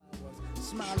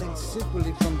smiling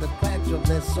secretly from the cracks of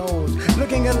their souls,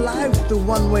 looking at life through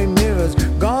one-way mirrors,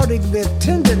 guarding their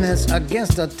tenderness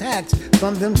against attacks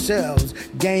from themselves,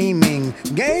 gaming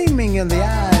in the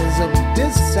eyes of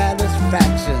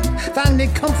dissatisfaction,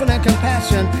 finding comfort and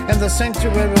compassion in the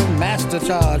sanctuary of master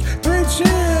charge. 3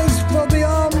 cheers for the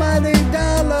almighty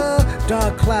dollar.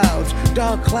 Dark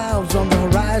clouds on the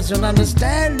horizon.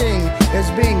 Understanding is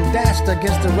being dashed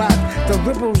against the rock. The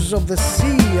ripples of the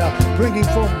sea are bringing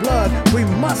forth blood. We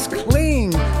must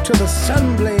cling to the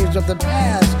sun blaze of the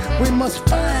past. We must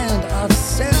find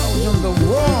ourselves in the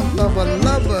warmth of a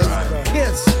lover's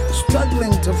kiss,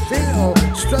 struggling to feel,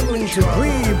 struggling to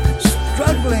breathe,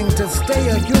 struggling to stay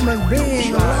a human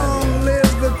being. Long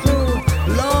live the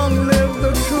truth, long live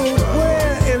the truth.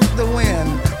 Where is the wind?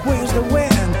 Where's the wind?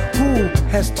 Who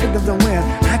has taken the wind?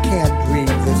 I can't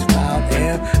breathe this foul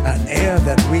air, an air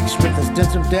that reeks with the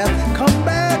stench of death. Come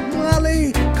back,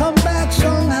 Molly, come back,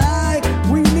 Shanghai.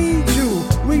 We need you.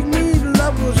 We need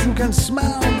lovers who can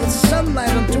smile the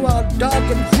sunlight into our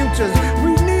darkened futures.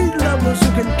 We need lovers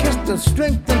who can kiss the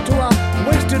strength into our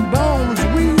wasted bones.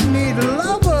 We need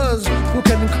lovers who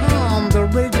can calm the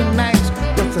raging nights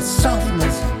with the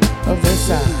softness of their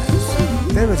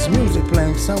sighs. There is music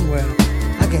playing somewhere.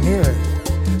 I can hear it.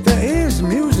 There is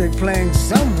music playing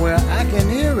somewhere. I can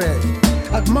hear it.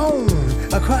 A moan,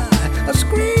 a cry, a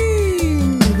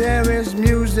scream. There is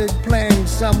music playing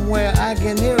somewhere. I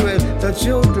can hear it. The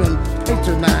children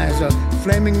patronize a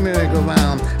flaming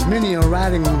merry-go-round. Many are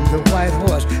riding the white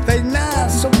horse. They nod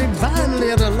so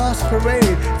divinely at a lost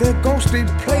parade. Their ghostly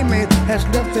playmate has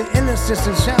left the innocence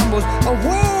in shambles. A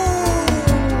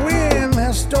whirlwind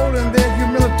has stolen their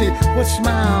humility. What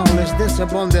smile is this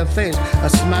upon their face? A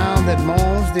smile that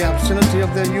mourns the obscenity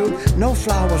of their youth. No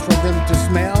flowers for them to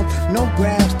smell, no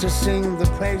grass to sing the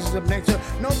praises of nature,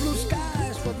 no blue sky